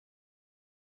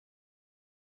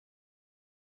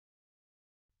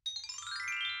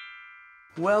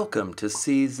Welcome to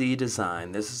CZ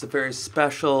Design. This is a very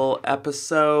special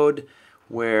episode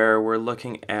where we're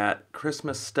looking at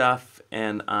Christmas stuff,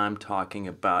 and I'm talking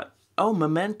about,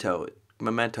 Memento.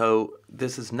 Memento,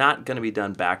 this is not going to be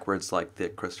done backwards like the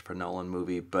Christopher Nolan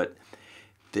movie, but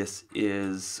this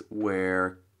is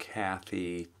where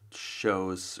Cathy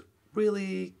shows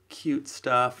really cute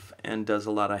stuff and does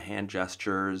a lot of hand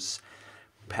gestures,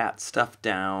 pats stuff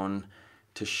down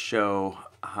to show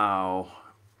how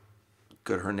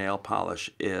good her nail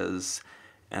polish is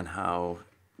and how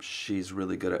she's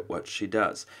really good at what she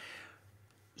does.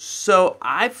 So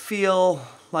I feel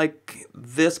like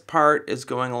this part is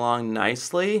going along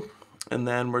nicely, and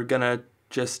then we're gonna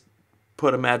just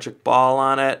put a magic ball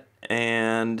on it,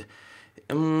 and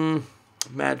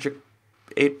Magic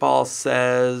 8 Ball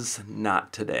says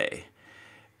not today.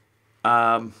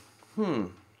 Then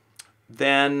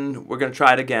we're gonna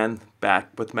try it again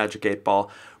back with Magic 8 Ball,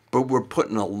 but we're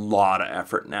putting a lot of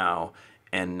effort now,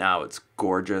 and now it's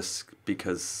gorgeous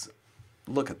because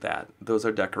look at that. Those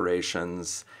are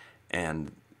decorations,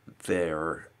 and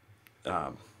they're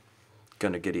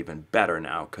going to get even better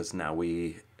now because now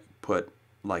we put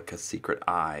like a secret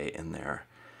eye in there.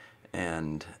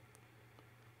 And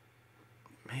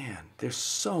man, there's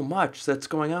so much that's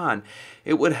going on.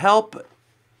 It would help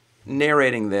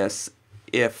narrating this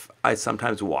if I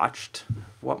sometimes watched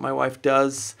what my wife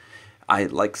does. I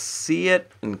like see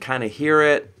it and kind of hear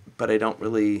it, but I don't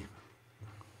really.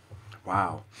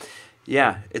 Wow.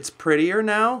 Yeah, it's prettier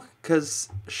now because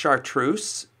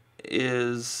chartreuse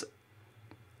is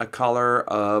a color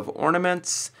of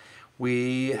ornaments.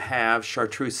 We have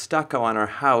chartreuse stucco on our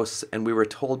house, and we were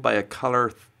told by a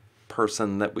color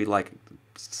person that we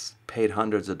paid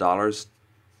hundreds of dollars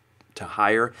to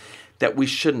hire that we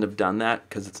shouldn't have done that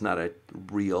because it's not a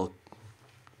real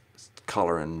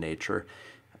color in nature.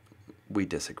 We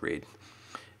disagreed.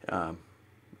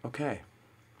 Okay,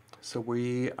 so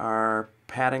we are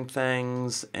patting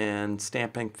things and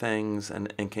stamping things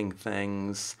and inking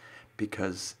things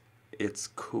because it's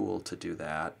cool to do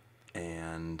that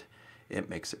and it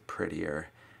makes it prettier.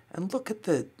 And look at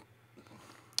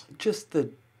just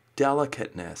the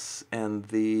delicateness and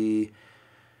the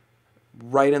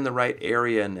right in the right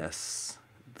area-ness,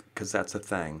 because that's a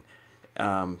thing,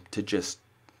 to just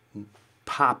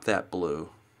pop that blue.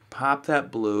 Pop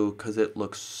that blue because it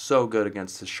looks so good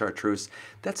against the chartreuse.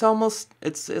 That's almost,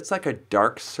 it's like a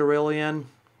dark cerulean.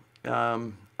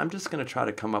 I'm just going to try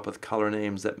to come up with color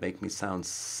names that make me sound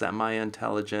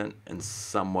semi-intelligent and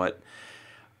somewhat,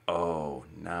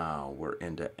 now we're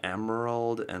into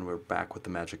emerald and we're back with the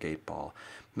Magic 8 Ball.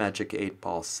 Magic 8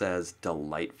 Ball says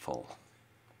delightful.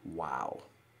 Wow.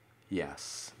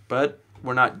 Yes. But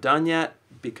we're not done yet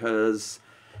because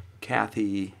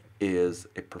Cathy is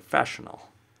a professional.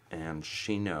 And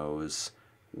she knows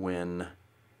when,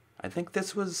 I think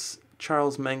this was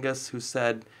Charles Mingus who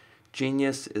said,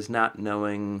 genius is not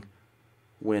knowing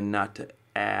when not to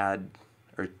add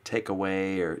or take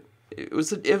away, or it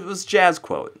was jazz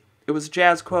quote. It was a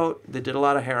jazz quote. They did a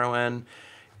lot of heroin.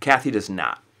 Cathy does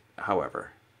not,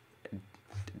 however,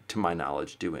 to my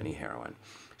knowledge, do any heroin.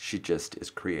 She just is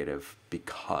creative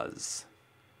because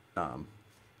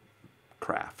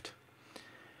craft.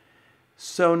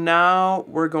 So now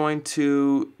we're going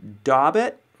to daub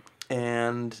it,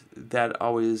 and that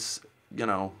always,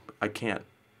 I can't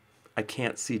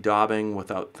see daubing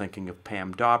without thinking of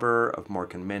Pam Dauber, of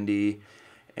Mork and Mindy,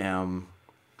 and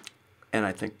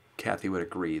I think Cathy would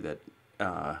agree that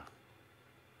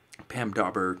Pam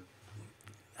Dauber,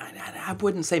 I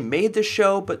wouldn't say made the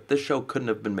show, but the show couldn't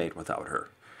have been made without her.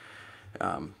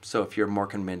 So if you're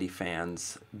Mork and Mindy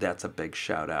fans, that's a big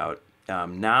shout out.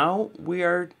 Now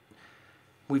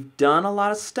we've done a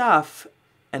lot of stuff,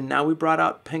 and now we brought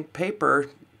out pink paper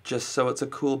just so it's a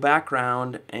cool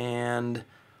background, and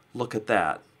look at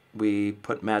that. We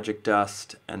put magic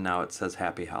dust, and now it says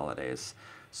Happy Holidays.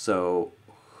 So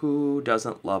who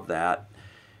doesn't love that?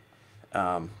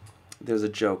 There's a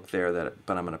joke there,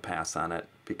 but I'm going to pass on it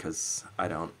because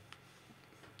I'm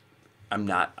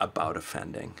not about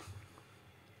offending.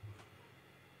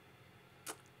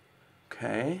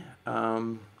 Okay.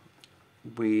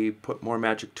 We put more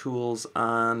magic tools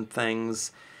on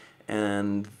things,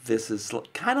 and this is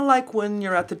kind of like when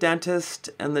you're at the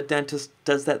dentist and the dentist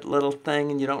does that little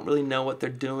thing and you don't really know what they're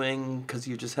doing because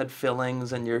you just had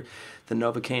fillings and the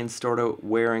Novocaine's sort of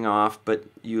wearing off, but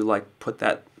you put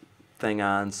that thing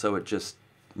on so it just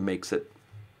makes it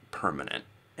permanent.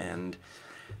 And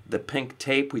the pink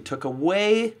tape, we took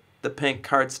away the pink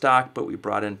cardstock, but we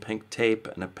brought in pink tape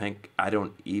and a pink, I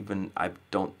don't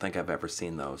think I've ever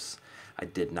seen those. I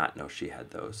did not know she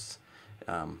had those.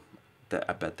 I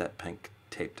bet that pink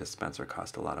tape dispenser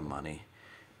cost a lot of money.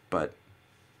 But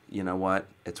you know what?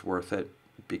 It's worth it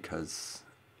because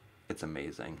it's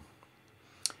amazing.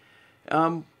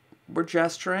 We're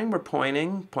gesturing, we're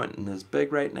pointing. Pointing is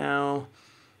big right now.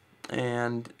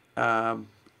 And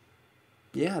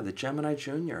yeah, the Gemini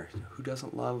Junior. Who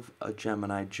doesn't love a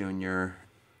Gemini Junior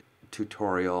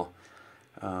tutorial?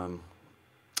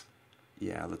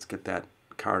 Yeah, let's get that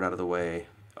card out of the way.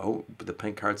 Oh, the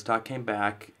pink cardstock came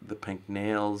back. The pink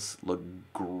nails look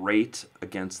great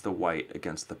against the white,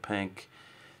 against the pink.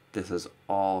 This is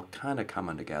all kind of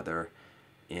coming together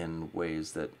in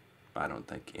ways that I don't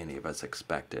think any of us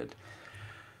expected.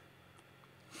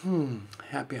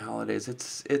 Happy holidays.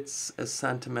 It's a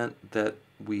sentiment that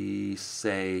we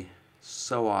say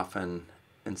so often,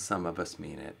 and some of us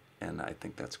mean it, and I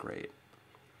think that's great.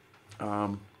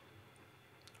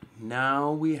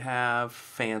 Now we have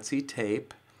fancy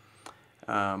tape,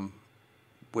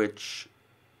 which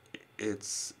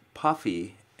it's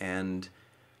puffy, and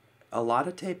a lot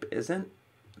of tape isn't,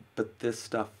 but this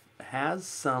stuff has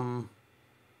some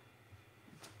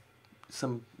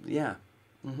yeah.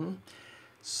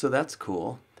 So that's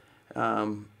cool.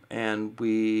 And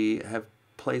we have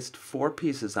placed 4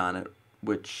 pieces on it,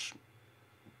 which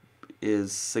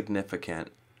is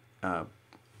significant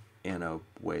in a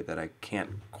way that I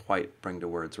can't quite bring to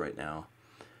words right now.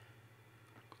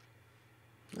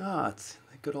 Ah, it's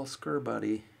a good old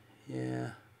Scor-Buddy.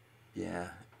 Yeah.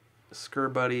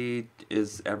 Scor-Buddy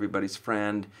is everybody's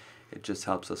friend. It just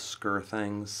helps us scur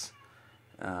things.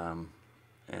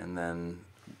 And then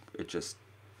it just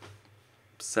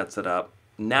sets it up.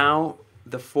 Now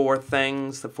the 4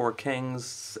 things, the 4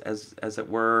 kings, as it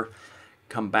were,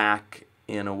 come back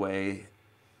in a way,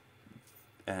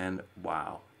 and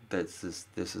wow, this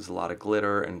is a lot of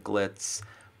glitter and glitz,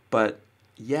 but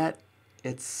yet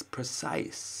it's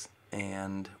precise,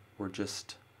 and we're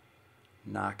just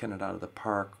knocking it out of the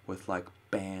park with like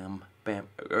bam, bam,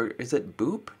 or is it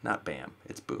boop? Not bam,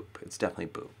 it's boop. It's definitely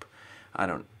boop. I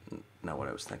don't know what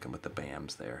I was thinking with the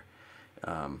bams there.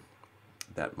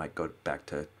 That might go back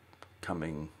to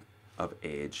coming of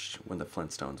age when the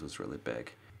Flintstones was really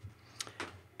big.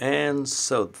 And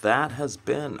so that has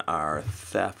been our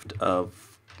Theft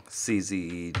of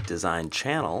CZ Design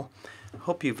channel.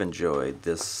 Hope you've enjoyed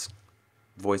this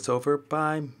voiceover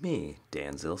by me,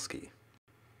 Dan Zielske.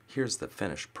 Here's the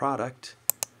finished product.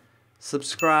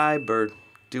 Subscribe or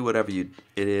do whatever it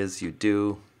is you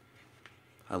do.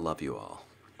 I love you all.